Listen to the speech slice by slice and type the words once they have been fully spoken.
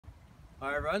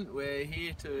Hi everyone, we're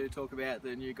here to talk about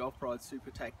the new Golf Pride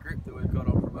Super Tack grip that we've got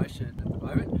on promotion at the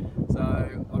moment.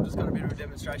 So I've just got a bit of a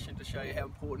demonstration to show you how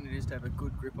important it is to have a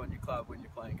good grip on your club when you're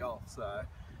playing golf. So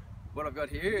what I've got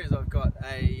here is I've got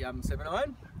a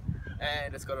 7-iron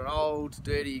and it's got an old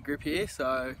dirty grip here,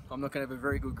 so I'm not going to have a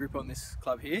very good grip on this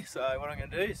club here. So what I'm going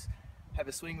to do is have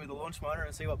a swing with the launch monitor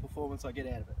and see what performance I get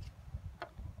out of it.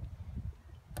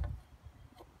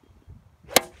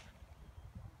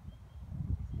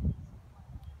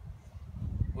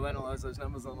 We'll analyse those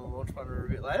numbers on the launch monitor a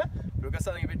bit later, but we've got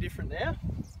something a bit different now.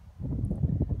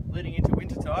 Leading into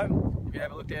winter time, if you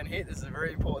have a look down here, this is a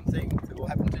very important thing that will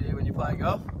happen to you when you're playing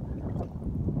golf.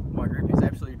 My grip is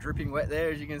absolutely dripping wet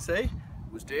there, as you can see. It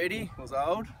was dirty, it was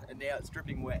old, and now it's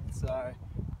dripping wet. So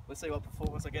let's see what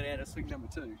performance I get out of swing number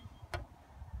 2.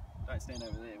 Don't stand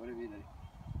over there, whatever you do.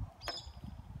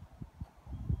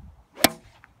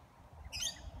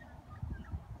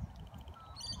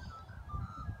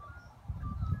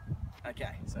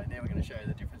 Okay, so now we're going to show you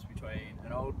the difference between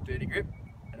an old dirty grip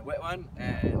and a wet one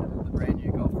and the brand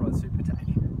new Golf Pride Super Tack.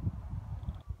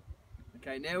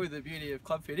 Okay, now with the beauty of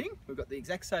club fitting, we've got the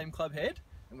exact same club head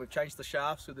and we've changed the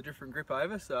shafts with a different grip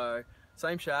over, so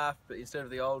same shaft but instead of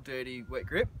the old dirty wet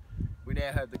grip, we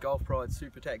now have the Golf Pride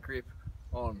Super Tack grip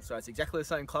on. So it's exactly the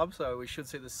same club, so we should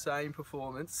see the same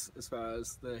performance as far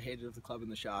as the head of the club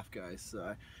and the shaft goes.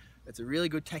 So it's a really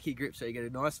good tacky grip, so you get a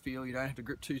nice feel, you don't have to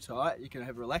grip too tight, you can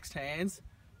have relaxed hands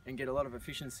and get a lot of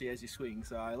efficiency as you swing.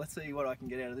 So let's see what I can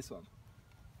get out of this one.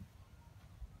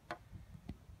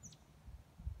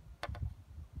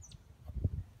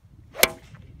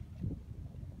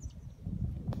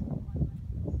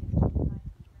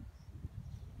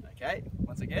 Okay,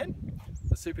 once again,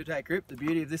 the Super Tack grip, the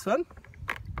beauty of this one,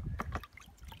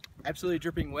 absolutely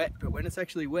dripping wet, but when it's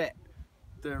actually wet,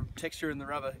 the texture in the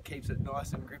rubber keeps it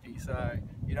nice and grippy, so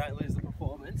you don't lose the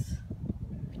performance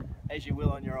as you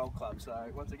will on your old club. So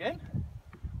once again,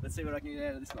 let's see what I can get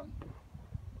out of this one.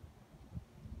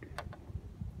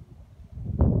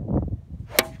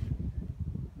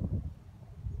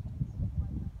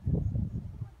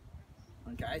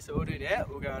 Okay, so what we'll do now,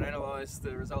 we'll go and analyse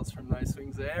the results from those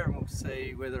swings there and we'll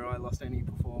see whether I lost any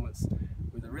performance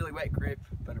with a really wet grip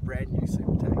but a brand new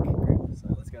Super Tack grip.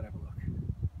 So let's go and have a look.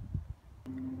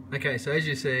 Okay, so as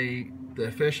you see,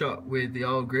 the first shot with the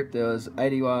old grip, there was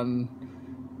 81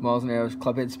 miles an hour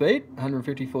club head speed,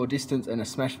 154 distance and a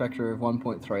smash factor of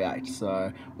 1.38.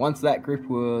 So once that grip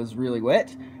was really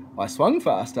wet, I swung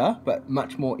faster but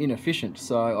much more inefficient,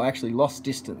 so I actually lost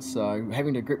distance. So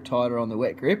having to grip tighter on the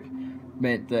wet grip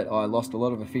meant that I lost a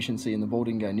lot of efficiency and the ball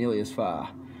didn't go nearly as far.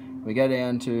 We go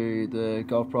down to the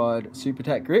Golf Pride Super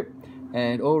Tack grip,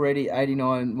 and already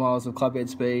 89 miles of club head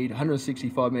speed,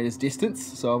 165 metres distance,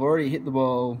 so I've already hit the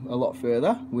ball a lot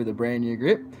further with a brand new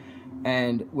grip.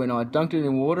 And when I dunked it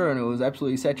in water and it was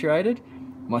absolutely saturated,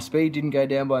 my speed didn't go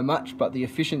down by much, but the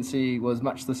efficiency was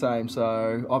much the same.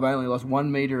 So I've only lost 1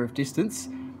 metre of distance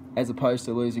as opposed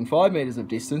to losing 5 metres of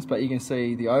distance, but you can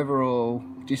see the overall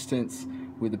distance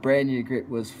with the brand new grip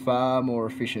was far more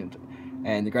efficient.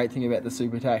 And the great thing about the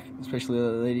Super Tack, especially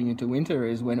leading into winter,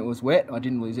 is when it was wet, I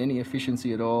didn't lose any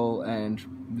efficiency at all, and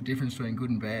the difference between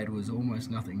good and bad was almost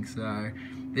nothing. So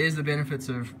there's the benefits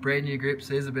of brand new grips,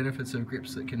 there's the benefits of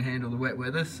grips that can handle the wet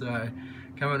weather. So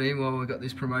come on in while we've got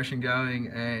this promotion going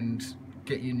and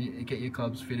get your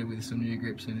clubs fitted with some new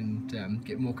grips and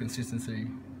get more consistency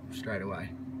straight away.